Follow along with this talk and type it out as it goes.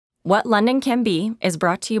What London Can Be is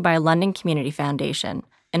brought to you by London Community Foundation,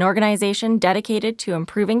 an organization dedicated to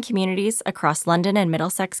improving communities across London and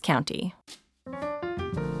Middlesex County.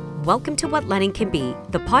 Welcome to What London Can Be,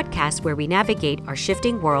 the podcast where we navigate our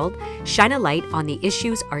shifting world, shine a light on the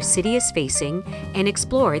issues our city is facing, and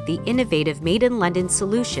explore the innovative Made in London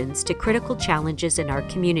solutions to critical challenges in our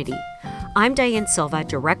community. I'm Diane Silva,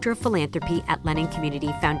 Director of Philanthropy at London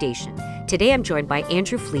Community Foundation. Today I'm joined by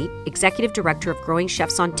Andrew Fleet, Executive Director of Growing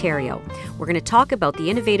Chefs Ontario. We're going to talk about the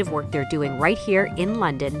innovative work they're doing right here in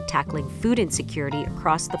London, tackling food insecurity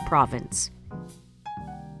across the province.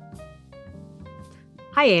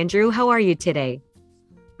 Hi, Andrew. How are you today?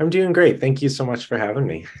 I'm doing great. Thank you so much for having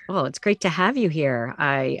me. Well, it's great to have you here.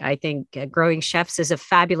 I think Growing Chefs is a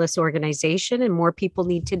fabulous organization and more people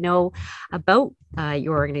need to know about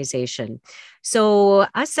your organization. So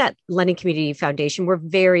us at London Community Foundation, we're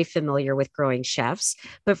very familiar with Growing Chefs.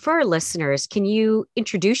 But for our listeners, can you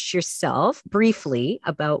introduce yourself briefly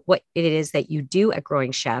about what it is that you do at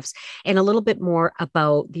Growing Chefs and a little bit more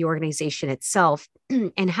about the organization itself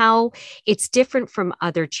and how it's different from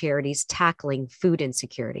other charities tackling food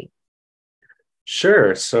insecurity?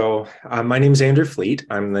 Sure. So my name is Andrew Fleet.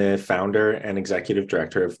 I'm the founder and executive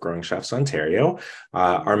director of Growing Chefs Ontario.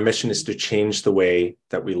 Our mission is to change the way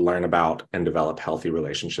that we learn about and develop healthy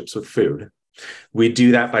relationships with food. We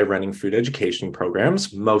do that by running food education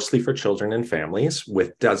programs, mostly for children and families,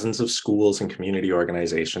 with dozens of schools and community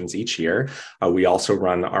organizations each year. We also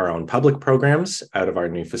run our own public programs out of our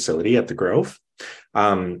new facility at the Grove.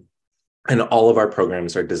 And all of our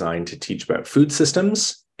programs are designed to teach about food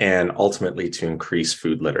systems and ultimately to increase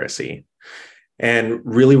food literacy. And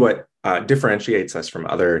really what differentiates us from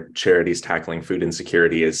other charities tackling food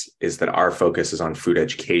insecurity is that our focus is on food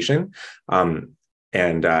education.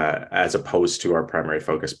 And as opposed to our primary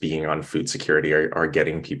focus being on food security or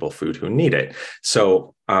getting people food who need it.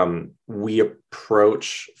 So we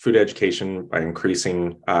approach food education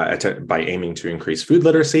by aiming to increase food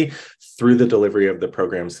literacy through the delivery of the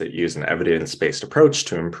programs that use an evidence-based approach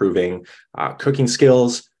to improving cooking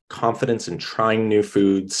skills, confidence in trying new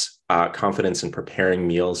foods, confidence in preparing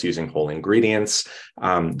meals using whole ingredients,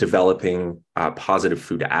 developing positive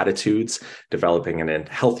food attitudes, developing a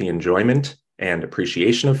healthy enjoyment and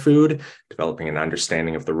appreciation of food, developing an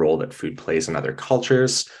understanding of the role that food plays in other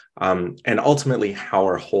cultures, and ultimately how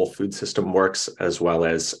our whole food system works, as well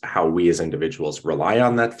as how we as individuals rely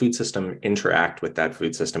on that food system, interact with that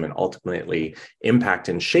food system, and ultimately impact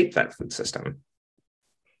and shape that food system.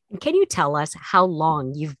 Can you tell us how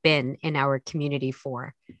long you've been in our community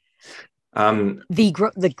for?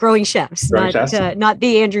 The Growing Chefs, not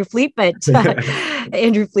the Andrew Fleet, but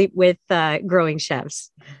Andrew Fleet with Growing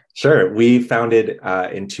Chefs. Sure. We founded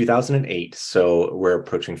in 2008. So we're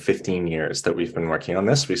approaching 15 years that we've been working on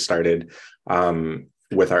this. We started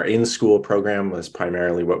with our in-school program was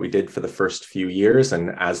primarily what we did for the first few years.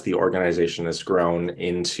 And as the organization has grown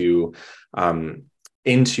into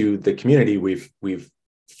the community, we've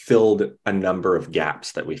filled a number of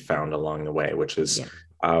gaps that we found along the way, which is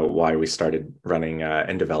why we started running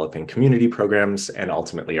and developing community programs and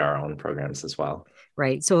ultimately our own programs as well.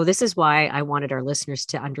 Right. So this is why I wanted our listeners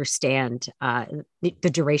to understand the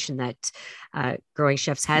duration that Growing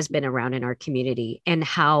Chefs has been around in our community and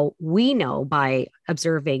how we know by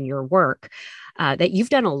observing your work that you've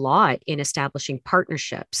done a lot in establishing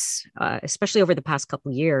partnerships, especially over the past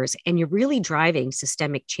couple of years, and you're really driving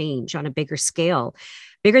systemic change on a bigger scale,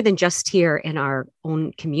 bigger than just here in our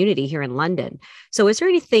own community here in London. So is there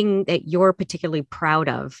anything that you're particularly proud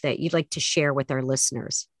of that you'd like to share with our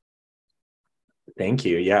listeners? Thank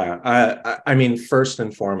you. Yeah. I mean, first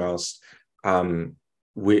and foremost,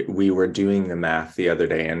 we were doing the math the other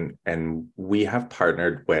day and we have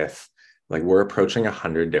partnered with, we're approaching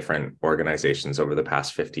 100 different organizations over the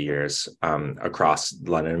past 50 years across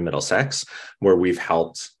London and Middlesex, where we've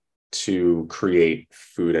helped to create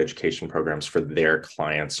food education programs for their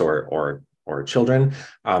clients or children,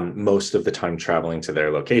 most of the time traveling to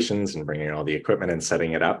their locations and bringing all the equipment and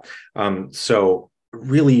setting it up. So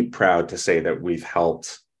really proud to say that we've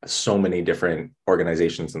helped so many different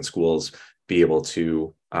organizations and schools be able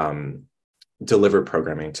to deliver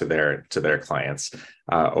programming to their clients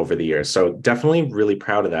over the years. So definitely really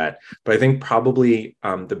proud of that. But I think probably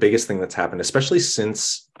the biggest thing that's happened, especially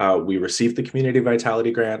since we received the Community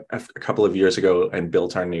Vitality Grant a couple of years ago and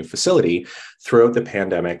built our new facility, throughout the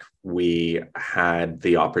pandemic, we had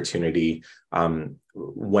the opportunity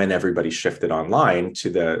when everybody shifted online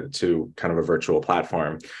to kind of a virtual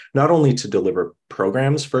platform, not only to deliver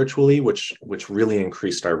programs virtually, which really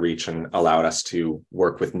increased our reach and allowed us to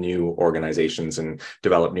work with new organizations and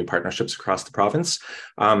develop new partnerships across the province,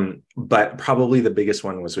 But probably the biggest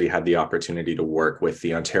one was we had the opportunity to work with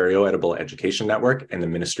the Ontario Edible Education Network and the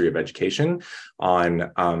Ministry of Education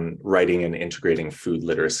on writing and integrating food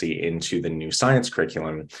literacy into the new science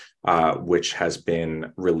curriculum, which has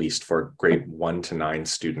been released for grade 1 to 9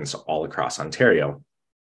 students all across Ontario.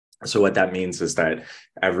 So what that means is that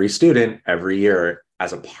every student every year,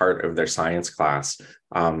 as a part of their science class,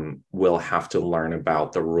 will have to learn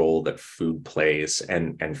about the role that food plays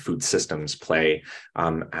and food systems play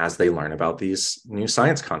as they learn about these new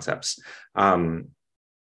science concepts.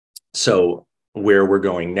 So where we're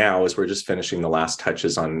going now is we're just finishing the last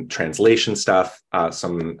touches on translation stuff,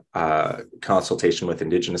 some consultation with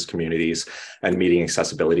Indigenous communities, and meeting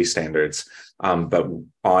accessibility standards. But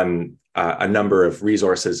on a number of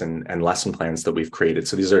resources and lesson plans that we've created.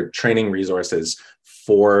 So these are training resources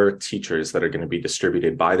for teachers that are going to be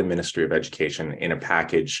distributed by the Ministry of Education in a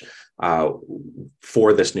package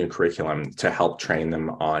for this new curriculum to help train them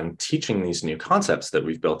on teaching these new concepts that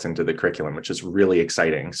we've built into the curriculum, which is really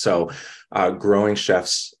exciting. So Growing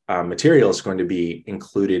Chefs material is going to be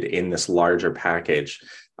included in this larger package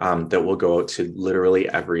that will go out to literally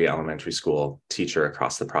every elementary school teacher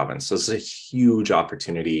across the province. So this is a huge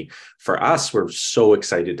opportunity for us. We're so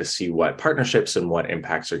excited to see what partnerships and what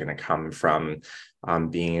impacts are going to come from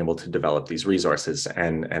being able to develop these resources.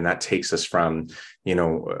 And that takes us from,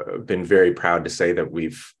 been very proud to say that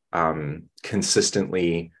we've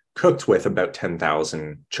consistently cooked with about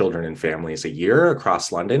 10,000 children and families a year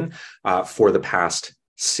across London for the past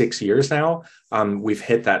 6 years now. We've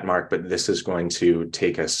hit that mark, but this is going to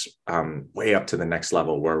take us way up to the next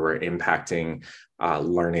level where we're impacting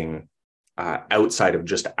learning outside of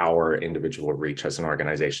just our individual reach as an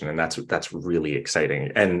organization. And that's really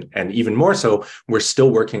exciting. And even more so, we're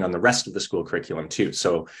still working on the rest of the school curriculum too.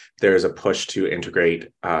 So there's a push to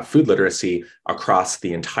integrate food literacy across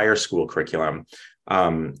the entire school curriculum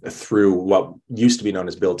through what used to be known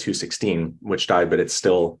as Bill 216, which died, but it's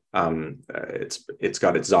still, it's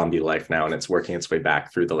got its zombie life now, and it's working its way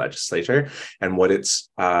back through the legislature. And what it's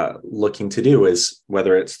looking to do is,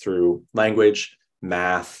 whether it's through language,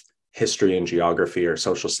 math, history and geography, or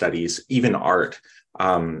social studies, even art,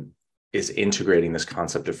 is integrating this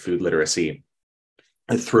concept of food literacy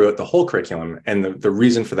throughout the whole curriculum. And the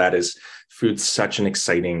reason for that is food's such an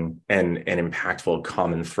exciting and impactful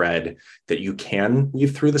common thread that you can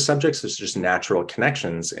weave through the subjects. There's just natural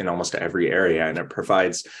connections in almost every area, and it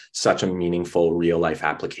provides such a meaningful real life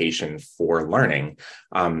application for learning.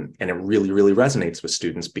 And it really, really resonates with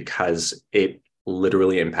students because it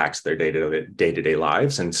literally impacts their day-to-day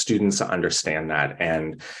lives, and students understand that.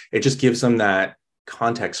 And it just gives them that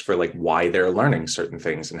context for like why they're learning certain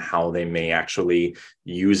things and how they may actually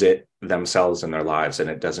use it themselves in their lives. And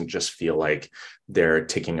it doesn't just feel like they're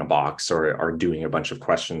ticking a box or are doing a bunch of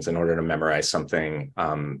questions in order to memorize something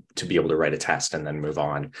to be able to write a test and then move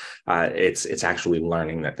on. It's actually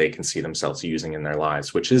learning that they can see themselves using in their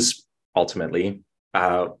lives, which is ultimately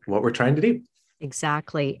what we're trying to do.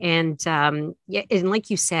 Exactly. And and like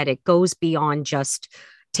you said, it goes beyond just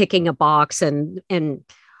ticking a box and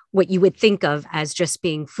what you would think of as just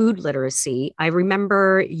being food literacy. I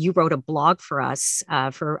remember you wrote a blog for us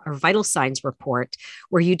for our Vital Signs report,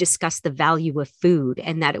 where you discussed the value of food,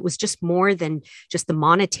 and that it was just more than just the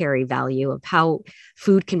monetary value of how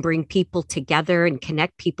food can bring people together and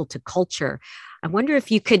connect people to culture. I wonder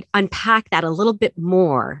if you could unpack that a little bit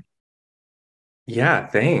more. Yeah,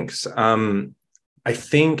 thanks. I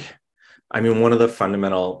think, one of the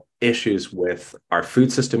fundamental issues with our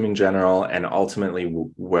food system in general, and ultimately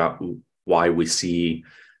why we see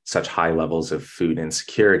such high levels of food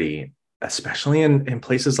insecurity, especially in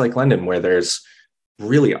places like London, where there's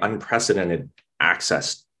really unprecedented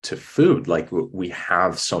access to food. Like we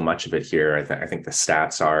have so much of it here. I think the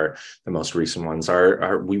stats are, the most recent ones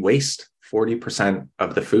are we waste 40%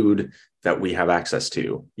 of the food that we have access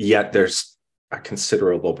to, yet there's a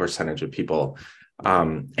considerable percentage of people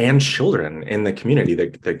and children in the community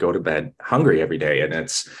that go to bed hungry every day.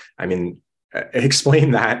 And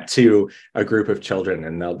explain that to a group of children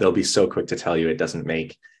and they'll be so quick to tell you it doesn't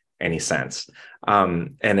make any sense.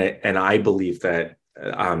 And I believe that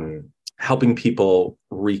helping people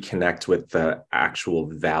reconnect with the actual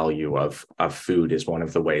value of food is one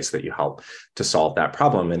of the ways that you help to solve that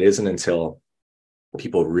problem. It isn't until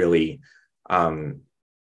people really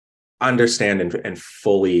understand and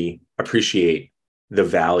fully appreciate the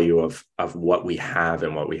value of what we have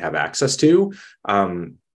and what we have access to,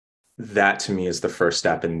 that to me is the first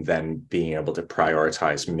step, and then being able to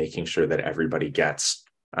prioritize making sure that everybody gets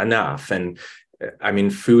enough. And I mean,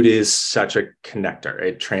 food is such a connector.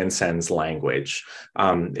 It transcends language.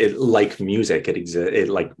 It, like music, it exists. It,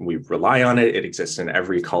 like, we rely on it. It exists in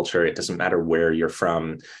every culture. It doesn't matter where you're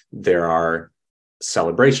from. There are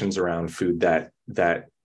celebrations around food that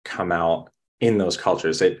come out in those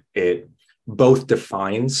cultures. It both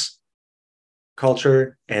defines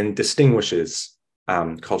culture and distinguishes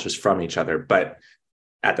cultures from each other, but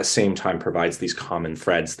at the same time provides these common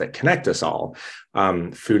threads that connect us all.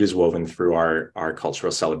 Food is woven through our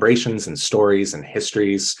cultural celebrations and stories and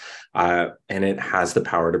histories, and it has the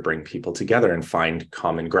power to bring people together and find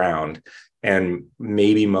common ground. And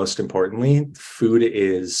maybe most importantly, food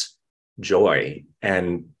is joy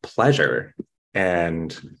and pleasure,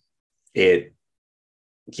 and it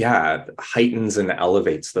heightens and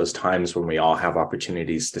elevates those times when we all have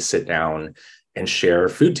opportunities to sit down and share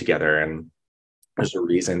food together. And there's a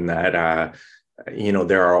reason that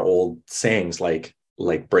there are old sayings like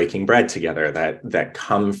breaking bread together that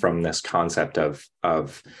come from this concept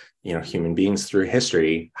of human beings through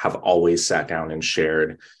history have always sat down and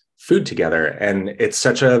shared food together. And it's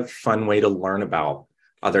such a fun way to learn about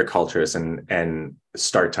other cultures and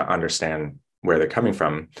start to understand where they're coming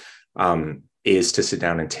from, is to sit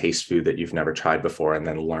down and taste food that you've never tried before, and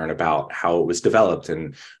then learn about how it was developed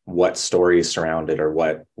and what stories surround it, or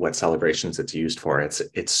what celebrations it's used for.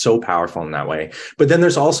 It's so powerful in that way. But then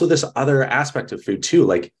there's also this other aspect of food too.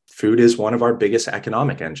 Like, food is one of our biggest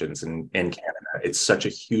economic engines in Canada. It's such a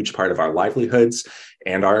huge part of our livelihoods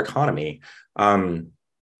and our economy. And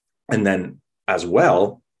then as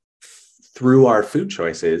well, through our food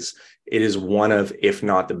choices, it is one of, if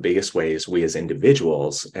not the biggest ways we as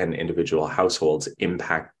individuals and individual households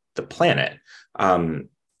impact the planet,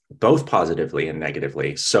 both positively and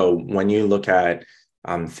negatively. So when you look at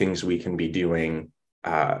things we can be doing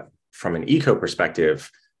from an eco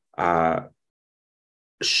perspective,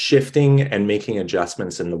 shifting and making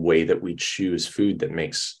adjustments in the way that we choose food that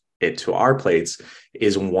makes it to our plates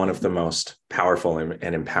is one of the most powerful and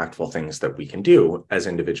impactful things that we can do as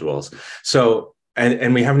individuals. So,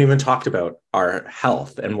 and we haven't even talked about our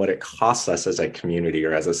health and what it costs us as a community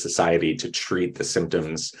or as a society to treat the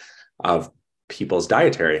symptoms of people's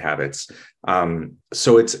dietary habits.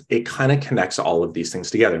 So it kind of connects all of these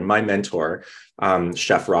things together. My mentor,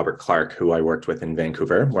 Chef Robert Clark, who I worked with in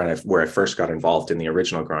Vancouver, where I first got involved in the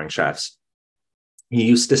original Growing Chefs, he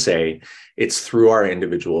used to say, it's through our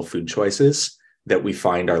individual food choices that we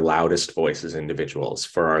find our loudest voice as individuals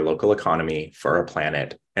for our local economy, for our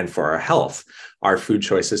planet, and for our health. Our food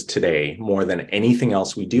choices today, more than anything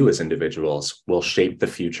else we do as individuals, will shape the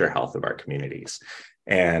future health of our communities.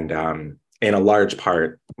 And in a large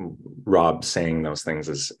part, Rob saying those things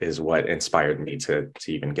is what inspired me to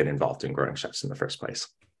even get involved in Growing Chefs in the first place.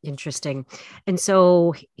 Interesting. And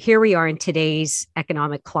so here we are in today's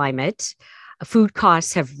economic climate. Food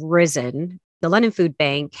costs have risen. The London Food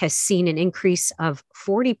Bank has seen an increase of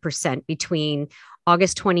 40% between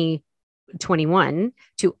August 2021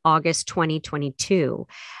 to August 2022.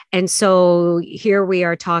 And so here we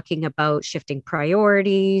are talking about shifting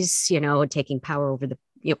priorities, taking power over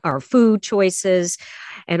our food choices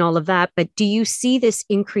and all of that. But do you see this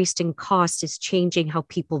increase in cost is changing how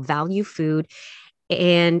people value food?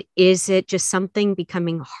 And is it just something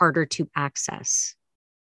becoming harder to access?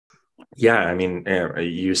 Yeah, I mean,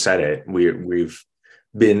 you said it. We've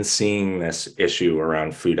been seeing this issue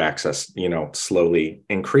around food access, slowly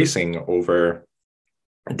increasing over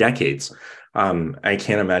decades. I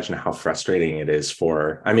can't imagine how frustrating it is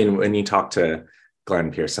when you talk to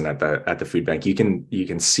Glenn Pearson at the food bank, you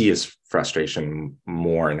can see his frustration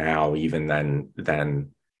more now even than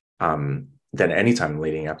any time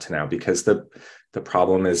leading up to now, because the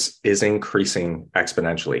problem is increasing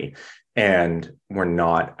exponentially, and we're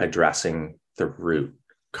not addressing the root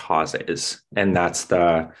causes. And that's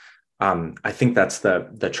I think that's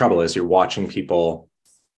the trouble, is you're watching people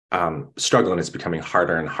struggle, and it's becoming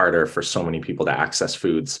harder and harder for so many people to access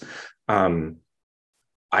foods.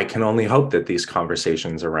 I can only hope that these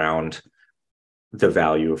conversations around the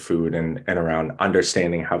value of food and around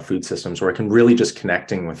understanding how food systems work, and really just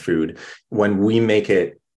connecting with food, when we make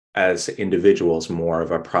it as individuals more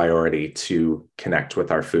of a priority to connect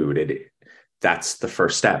with our food, that's the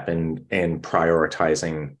first step in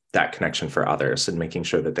prioritizing that connection for others and making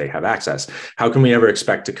sure that they have access. How can we ever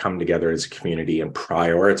expect to come together as a community and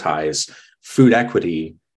prioritize food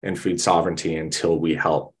equity and food sovereignty until we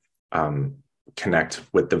help connect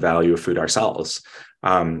with the value of food ourselves?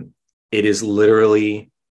 It is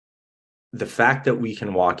literally the fact that we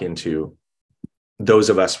can walk into, those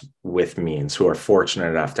of us with means who are fortunate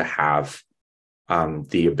enough to have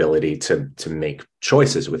the ability to make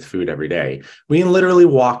choices with food every day. We can literally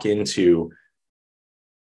walk into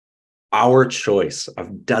our choice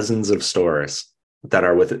of dozens of stores that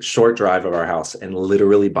are within a short drive of our house and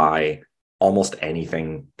literally buy almost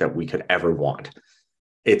anything that we could ever want.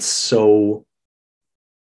 It's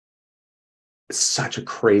such a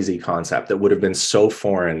crazy concept that would have been so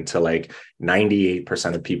foreign to like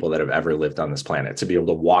 98% of people that have ever lived on this planet, to be able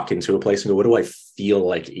to walk into a place and go, what do I feel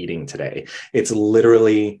like eating today? It's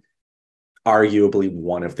literally arguably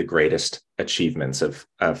one of the greatest achievements of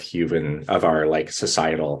our like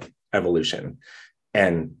societal evolution.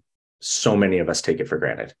 And so many of us take it for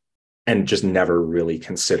granted and just never really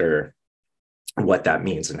consider what that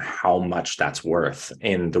means and how much that's worth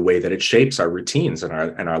in the way that it shapes our routines and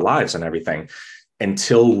our lives and everything,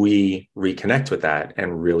 until we reconnect with that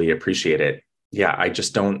and really appreciate it. Yeah, I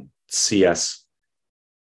just don't see us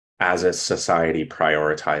as a society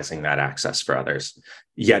prioritizing that access for others.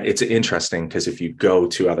 Yet it's interesting because if you go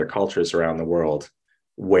to other cultures around the world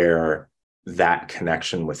where that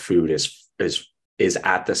connection with food is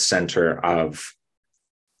at the center of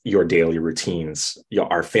your daily routines,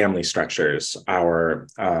 our family structures, our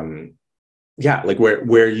like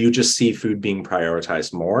where you just see food being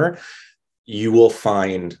prioritized more, you will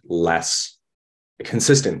find less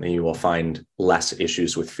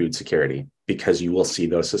issues with food security, because you will see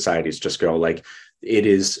those societies just go like, it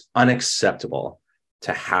is unacceptable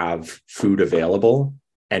to have food available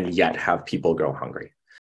and yet have people go hungry.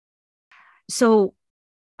 So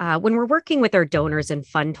when we're working with our donors and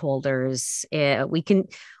fund holders,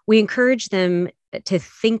 we encourage them to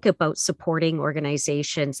think about supporting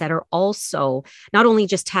organizations that are also not only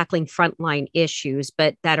just tackling frontline issues,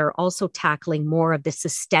 but that are also tackling more of the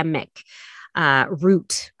systemic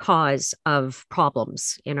root cause of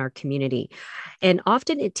problems in our community. And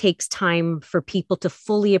often it takes time for people to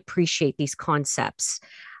fully appreciate these concepts.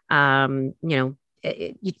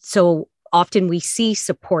 So often we see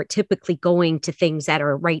support typically going to things that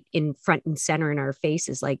are right in front and center in our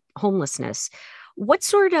faces, like homelessness. What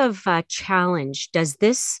sort of challenge does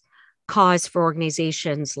this cause for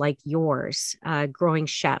organizations like yours, Growing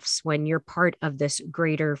Chefs, when you're part of this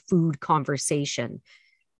greater food conversation?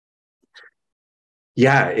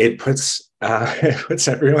 Yeah, it puts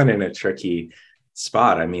everyone in a tricky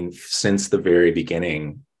spot. I mean, since the very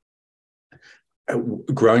beginning,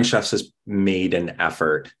 Growing Chefs has made an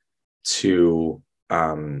effort to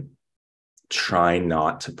try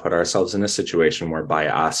not to put ourselves in a situation where by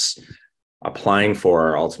us applying for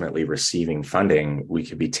or ultimately receiving funding, we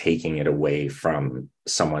could be taking it away from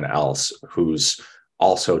someone else who's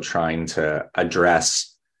also trying to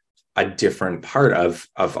address a different part of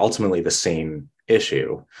ultimately the same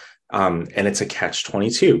issue. And it's a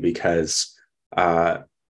catch-22 because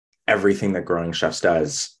everything that Growing Chefs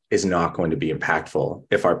does is not going to be impactful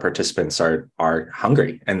if our participants are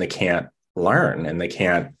hungry and they can't learn and they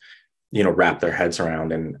can't, wrap their heads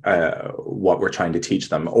around and what we're trying to teach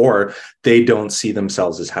them, or they don't see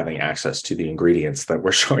themselves as having access to the ingredients that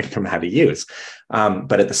we're showing them how to use.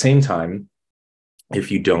 But at the same time,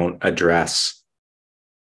 if you don't address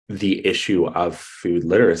the issue of food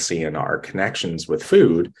literacy and our connections with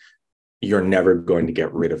food, you're never going to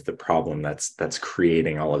get rid of the problem that's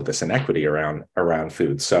creating all of this inequity around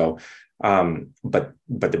food. So, but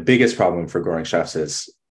the biggest problem for Growing Chefs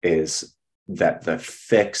is that the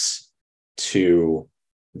fix to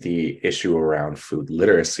the issue around food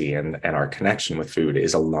literacy and our connection with food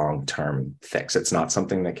is a long-term fix. It's not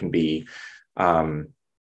something that can be,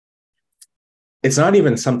 it's not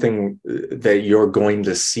even something that you're going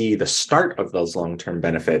to see the start of those long-term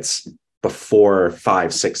benefits before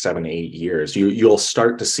 5, 6, 7, 8 years. You'll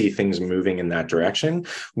start to see things moving in that direction.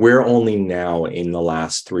 We're only now in the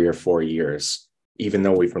last 3 or 4 years, even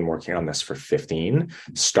though we've been working on this for 15,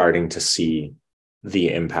 starting to see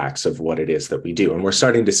the impacts of what it is that we do. And we're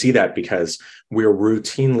starting to see that because we're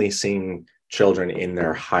routinely seeing children in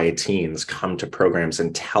their high teens come to programs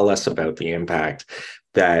and tell us about the impact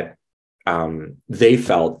that they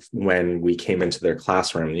felt when we came into their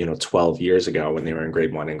classroom, 12 years ago when they were in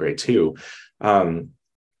grade 1 and grade 2. And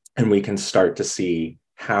we can start to see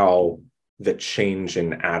how the change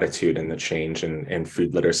in attitude and the change in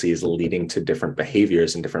food literacy is leading to different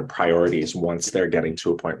behaviors and different priorities once they're getting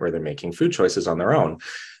to a point where they're making food choices on their own.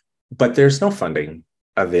 But there's no funding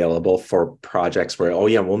available for projects where,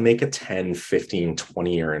 we'll make a 10, 15,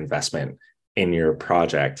 20-year investment in your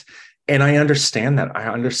project. And I understand that. I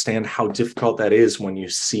understand how difficult that is when you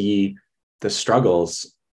see the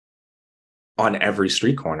struggles on every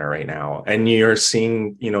street corner right now. And you're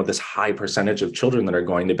seeing, this high percentage of children that are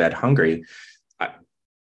going to bed hungry.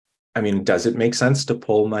 I mean, does it make sense to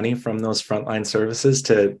pull money from those frontline services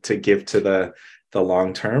to give to the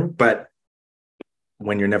long term? But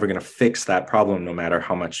when you're never going to fix that problem, no matter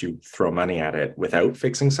how much you throw money at it, without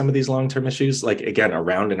fixing some of these long-term issues, like, again,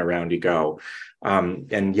 around and around you go.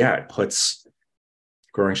 And yeah, it puts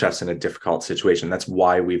growing chefs in a difficult situation. That's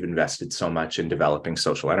why we've invested so much in developing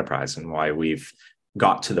social enterprise, and why we've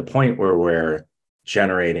got to the point where we're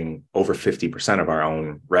generating over 50% of our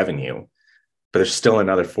own revenue, but there's still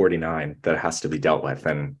another 49 that has to be dealt with.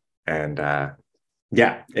 And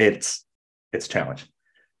yeah, it's a challenge.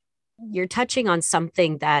 You're touching on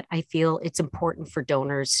something that I feel it's important for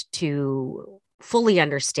donors to fully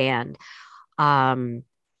understand,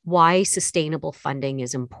 why sustainable funding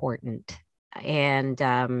is important. And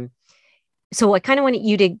so I kind of want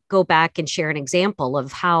you to go back and share an example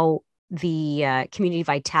of how the Community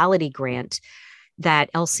Vitality Grant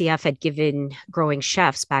that LCF had given Growing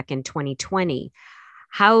Chefs back in 2020.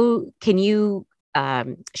 How can you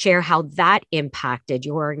share how that impacted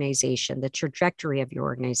your organization, the trajectory of your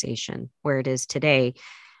organization, where it is today?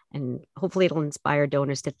 And hopefully it'll inspire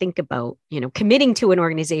donors to think about, committing to an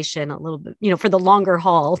organization a little bit, for the longer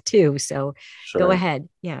haul too. So Sure. Go ahead.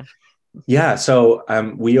 Yeah. Yeah. So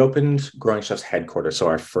we opened Growing Chefs headquarters, so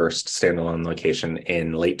our first standalone location,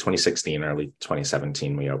 in late 2016, early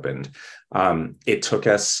 2017 we opened. It took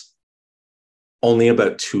us only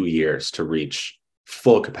about 2 years to reach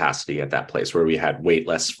full capacity at that place, where we had wait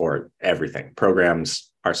lists for everything,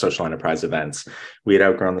 programs, our social enterprise events. We had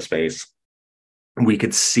outgrown the space. We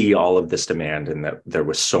could see all of this demand, and that there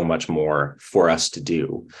was so much more for us to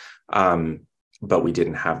do. But we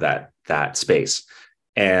didn't have that space.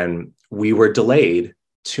 And we were delayed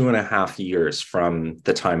 2.5 years from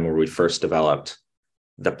the time where we first developed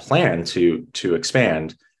the plan to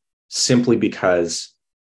expand, simply because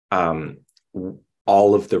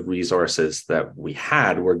all of the resources that we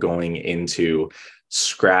had were going into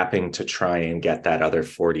scrapping to try and get that other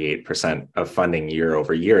 48% of funding year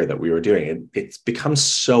over year that we were doing. It's become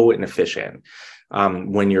so inefficient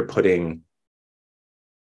when you're putting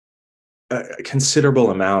a considerable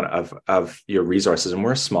amount of your resources, and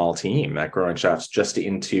we're a small team at Growing Chefs, just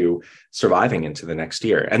into surviving into the next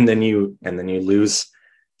year. And then you lose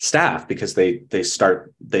staff because they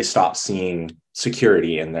stop seeing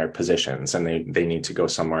security in their positions, and they need to go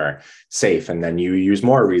somewhere safe. And then you use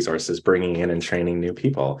more resources bringing in and training new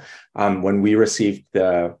people. When we received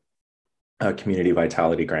the Community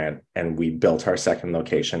Vitality Grant and we built our second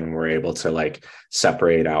location, and we're able to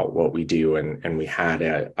separate out what we do, and we had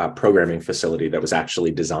a programming facility that was actually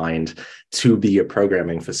designed to be a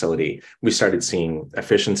programming facility, we started seeing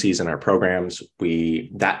efficiencies in our programs.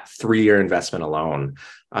 That 3-year investment alone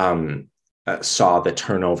saw the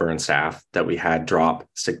turnover in staff that we had drop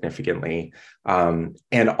significantly.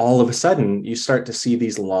 And all of a sudden, you start to see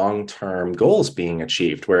these long-term goals being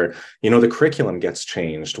achieved, where, the curriculum gets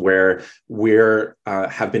changed, where we're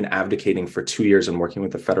have been advocating for 2 years and working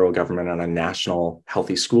with the federal government on a national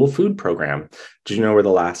healthy school food program. Did you know we're the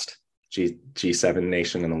last G7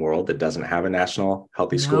 nation in the world that doesn't have a national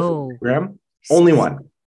healthy school food program? Only one.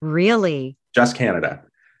 Really? Just Canada.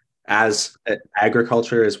 As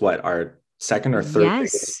agriculture is what, our second or third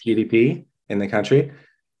biggest GDP in the country,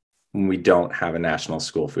 we don't have a national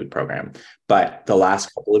school food program. But the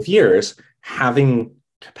last couple of years, having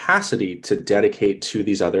capacity to dedicate to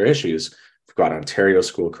these other issues, we've got Ontario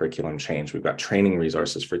school curriculum change. We've got training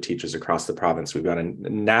resources for teachers across the province. We've got a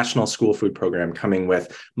national school food program coming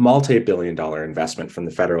with multi-billion-dollar investment from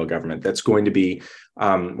the federal government. That's going to be,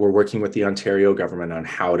 we're working with the Ontario government on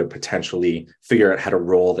how to potentially figure out how to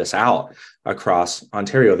roll this out across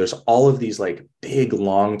Ontario. There's all of these big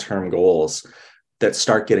long-term goals that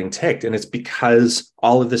start getting ticked. And it's because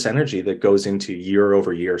all of this energy that goes into year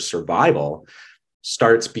over year survival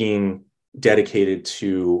starts being dedicated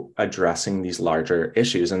to addressing these larger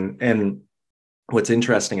issues. And what's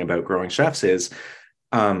interesting about Growing Chefs is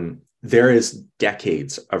there is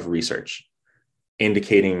decades of research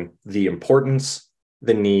indicating the importance,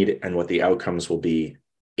 the need, and what the outcomes will be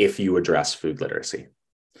if you address food literacy.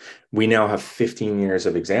 We now have 15 years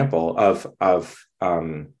of example of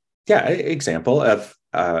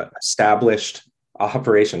established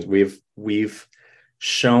operations. We've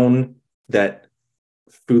shown that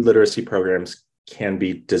food literacy programs can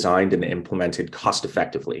be designed and implemented cost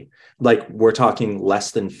effectively. We're talking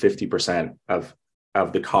less than 50% of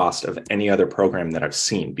the cost of any other program that I've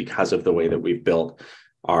seen, because of the way that we've built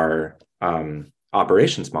our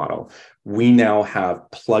operations model. We now have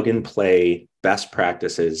plug and play best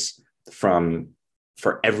practices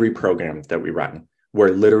for every program that we run,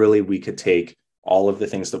 where literally we could take all of the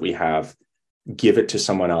things that we have, give it to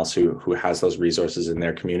someone else who has those resources in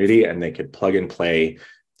their community, and they could plug and play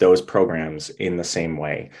those programs in the same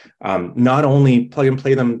way. Not only plug and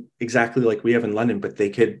play them exactly like we have in London, but they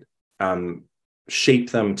could shape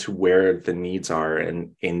them to where the needs are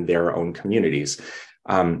in their own communities.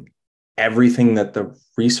 Everything that the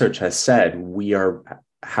research has said, we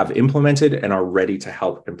have implemented and are ready to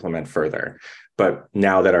help implement further. But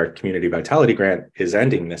now that our Community Vitality Grant is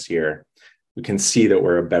ending this year, we can see that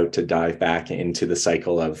we're about to dive back into the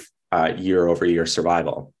cycle of year-over-year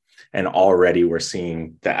survival. And already we're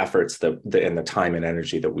seeing the efforts and the time and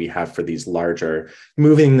energy that we have for these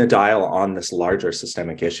moving the dial on this larger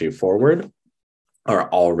systemic issue forward are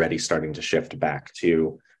already starting to shift back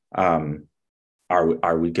to, are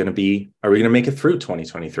we going to make it through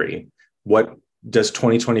 2023? What does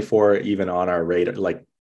 2024 even on our radar? Like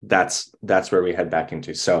that's where we head back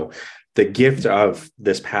into. So the gift of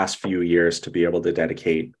this past few years to be able to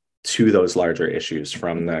dedicate to those larger issues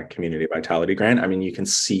from the Community Vitality Grant, I mean, you can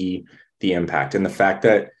see the impact, and the fact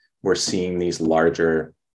that we're seeing these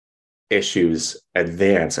larger issues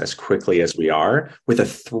advance as quickly as we are with a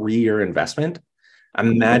 3-year investment.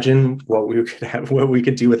 Imagine what we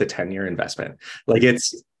could do with a 10-year investment. Like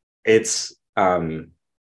it's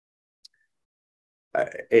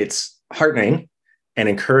heartening and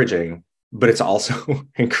encouraging, but it's also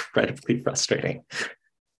incredibly frustrating.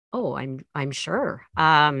 Oh, I'm sure.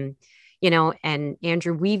 And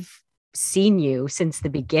Andrew, we've seen you since the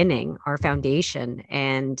beginning, our foundation.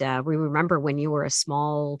 And we remember when you were a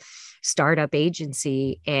small startup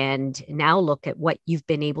agency, and now look at what you've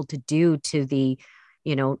been able to do to the,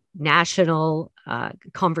 national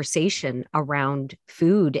conversation around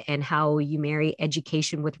food and how you marry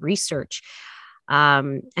education with research.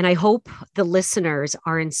 And I hope the listeners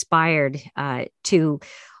are inspired to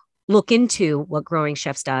look into what Growing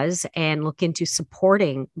Chefs does and look into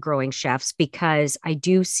supporting Growing Chefs, because I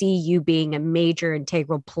do see you being a major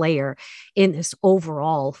integral player in this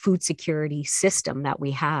overall food security system that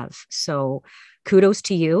we have. So kudos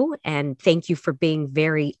to you, and thank you for being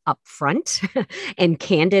very upfront and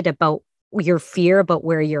candid about your fear about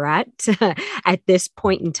where you're at this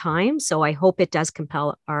point in time. So I hope it does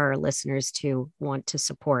compel our listeners to want to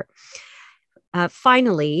support.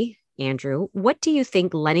 Finally, Andrew, what do you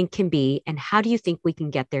think Lennon can be, and how do you think we can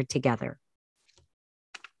get there together?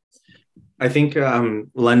 I think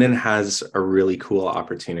London has a really cool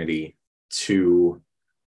opportunity to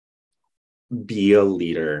be a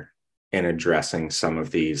leader in addressing some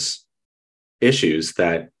of these issues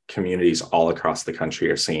that communities all across the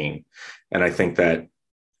country are seeing. And I think that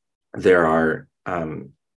there are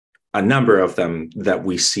a number of them that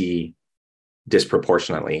we see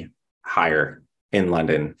disproportionately higher in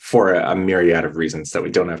London for a myriad of reasons that we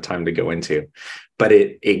don't have time to go into. But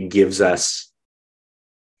it gives us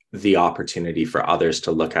the opportunity for others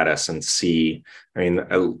to look at us and see. I mean,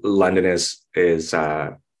 London is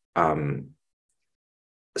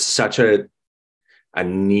such a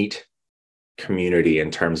neat community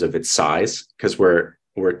in terms of its size, because we're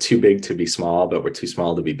too big to be small, but we're too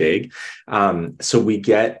small to be big. So we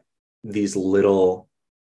get these little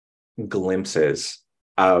glimpses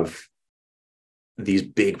of these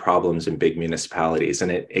big problems in big municipalities,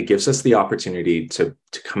 and it gives us the opportunity to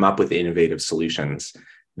come up with innovative solutions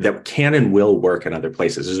that can and will work in other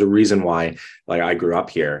places. There's a reason why, like, I grew up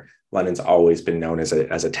here. London's always been known as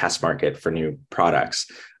a test market for new products.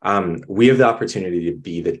 We have the opportunity to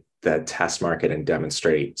be the test market and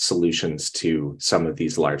demonstrate solutions to some of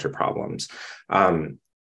these larger problems. I'm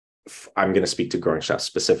going to speak to Growing Chefs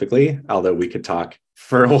specifically, although we could talk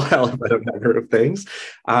for a while about a number of things.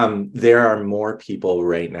 There are more people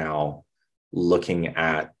right now looking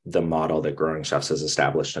at the model that Growing Chefs has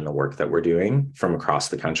established and the work that we're doing from across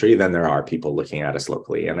the country than there are people looking at us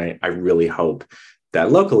locally. And I really hope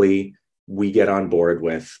that locally we get on board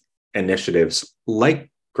with initiatives like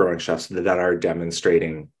Growing Chefs that are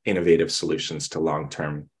demonstrating innovative solutions to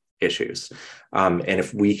long-term issues. And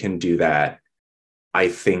if we can do that, I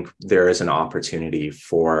think there is an opportunity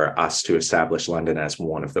for us to establish London as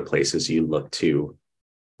one of the places you look to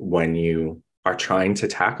when you are trying to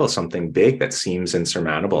tackle something big that seems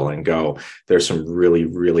insurmountable, and go, there's some really,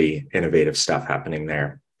 really innovative stuff happening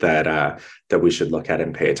there that we should look at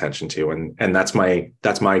and pay attention to. And that's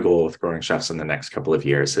my goal with Growing Chefs in the next couple of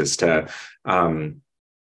years, is to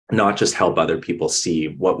not just help other people see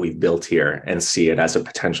what we've built here and see it as a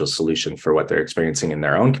potential solution for what they're experiencing in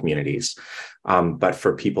their own communities, but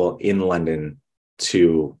for people in London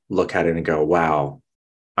to look at it and go, wow,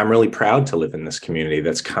 I'm really proud to live in this community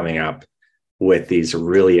that's coming up with these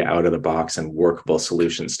really out of the box and workable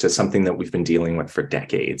solutions to something that we've been dealing with for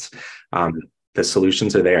decades. The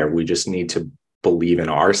solutions are there. We just need to believe in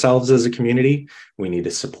ourselves as a community. We need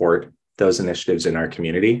to support those initiatives in our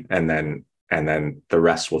community, and then the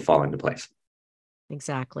rest will fall into place.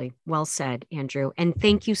 Exactly. Well said, Andrew. And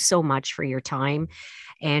thank you so much for your time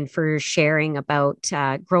and for sharing about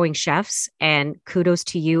Growing Chefs. And kudos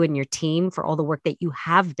to you and your team for all the work that you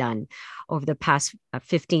have done over the past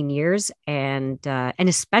 15 years, and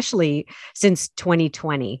especially since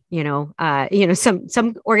 2020.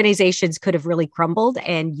 Some organizations could have really crumbled,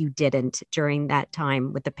 and you didn't during that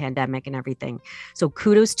time with the pandemic and everything. So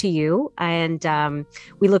kudos to you, and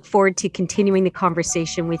we look forward to continuing the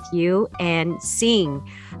conversation with you and seeing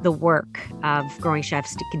the work of Growing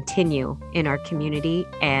Chefs to continue in our community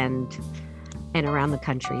and around the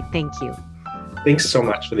country. Thank you. Thanks so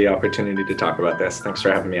much for the opportunity to talk about this. Thanks for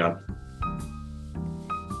having me on.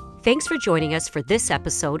 Thanks for joining us for this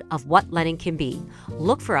episode of What Lennon Can Be.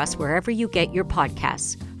 Look for us wherever you get your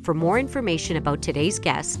podcasts. For more information about today's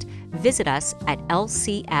guest, visit us at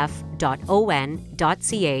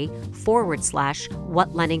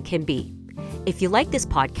lcf.on.ca/What Lennon Can Be. If you like this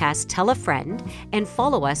podcast, tell a friend and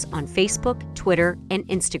follow us on Facebook, Twitter, and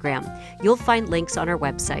Instagram. You'll find links on our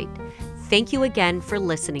website. Thank you again for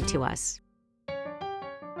listening to us.